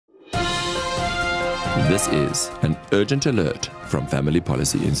This is an urgent alert from Family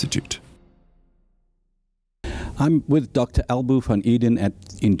Policy Institute. I'm with Dr. Albu van Eeden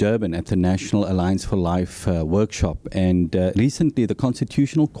in Durban at the National Alliance for Life workshop. And recently the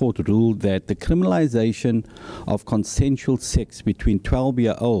Constitutional Court ruled that the criminalization of consensual sex between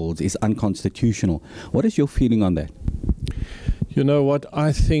 12-year-olds is unconstitutional. What is your feeling on that? You know what,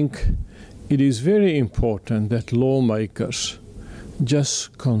 I think it is very important that lawmakers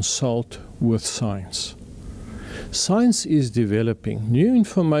just consult with science. Science is developing. New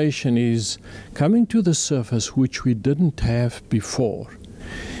information is coming to the surface which we didn't have before.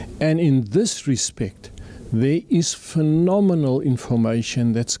 And in this respect, there is phenomenal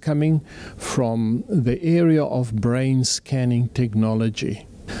information that's coming from the area of brain scanning technology.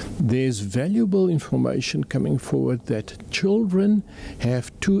 There's valuable information coming forward that children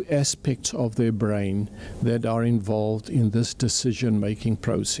have two aspects of their brain that are involved in this decision-making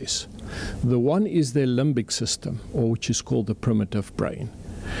process. The one is their limbic system, or which is called the primitive brain.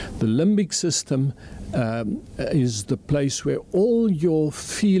 The limbic system is the place where all your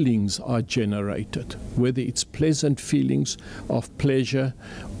feelings are generated, whether it's pleasant feelings of pleasure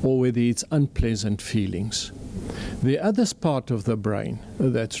or whether it's unpleasant feelings. The other part of the brain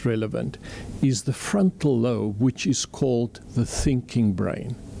that's relevant is the frontal lobe, which is called the thinking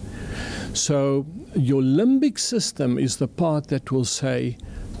brain. So your limbic system is the part that will say,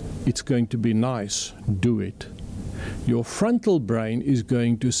 it's going to be nice, do it. Your frontal brain is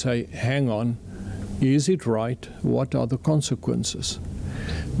going to say, hang on, is it right? What are the consequences?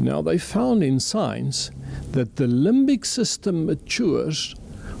 Now, they found in science that the limbic system matures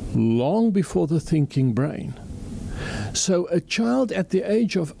long before the thinking brain. So a child at the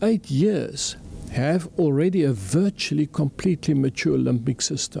age of 8 years have already a virtually completely mature limbic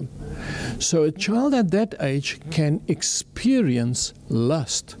system. So a child at that age can experience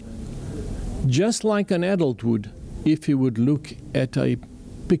lust, just like an adult would if he would look at a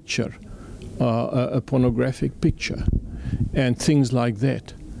picture, a pornographic picture, and things like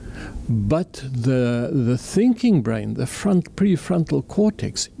that. But the thinking brain, the prefrontal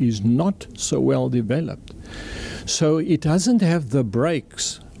cortex, is not so well developed. So it doesn't have the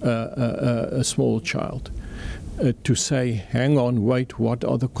brakes, a small child, to say, hang on, wait, what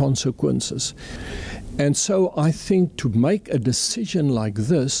are the consequences? And so I think to make a decision like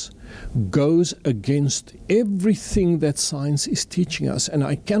this goes against everything that science is teaching us. And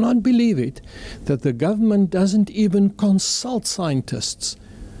I cannot believe it that the government doesn't even consult scientists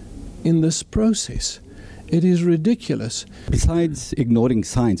in this process. It is ridiculous. Besides ignoring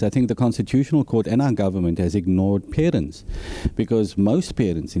science, I think the Constitutional Court and our government has ignored parents, because most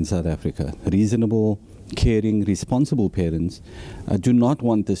parents in South Africa, reasonable, caring, responsible parents, do not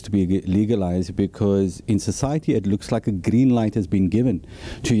want this to be legalized, because in society it looks like a green light has been given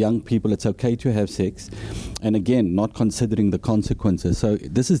to young people. It's okay to have sex, and again, not considering the consequences. So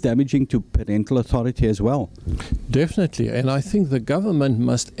this is damaging to parental authority as well. Definitely, and I think the government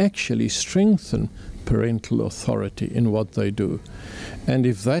must actually strengthen parental authority in what they do. And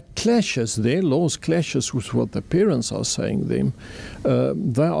if that clashes, their laws clashes with what the parents are saying them,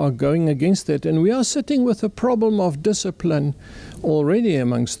 they are going against that. And we are sitting with a problem of discipline already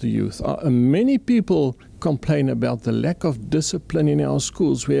amongst the youth. Many people complain about the lack of discipline in our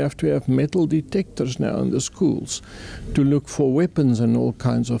schools. We have to have metal detectors now in the schools to look for weapons and all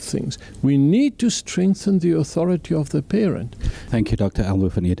kinds of things. We need to strengthen the authority of the parent. Thank you, Dr.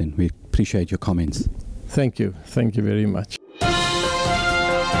 Albu van Eeden. We appreciate your comments. Thank you. Thank you very much.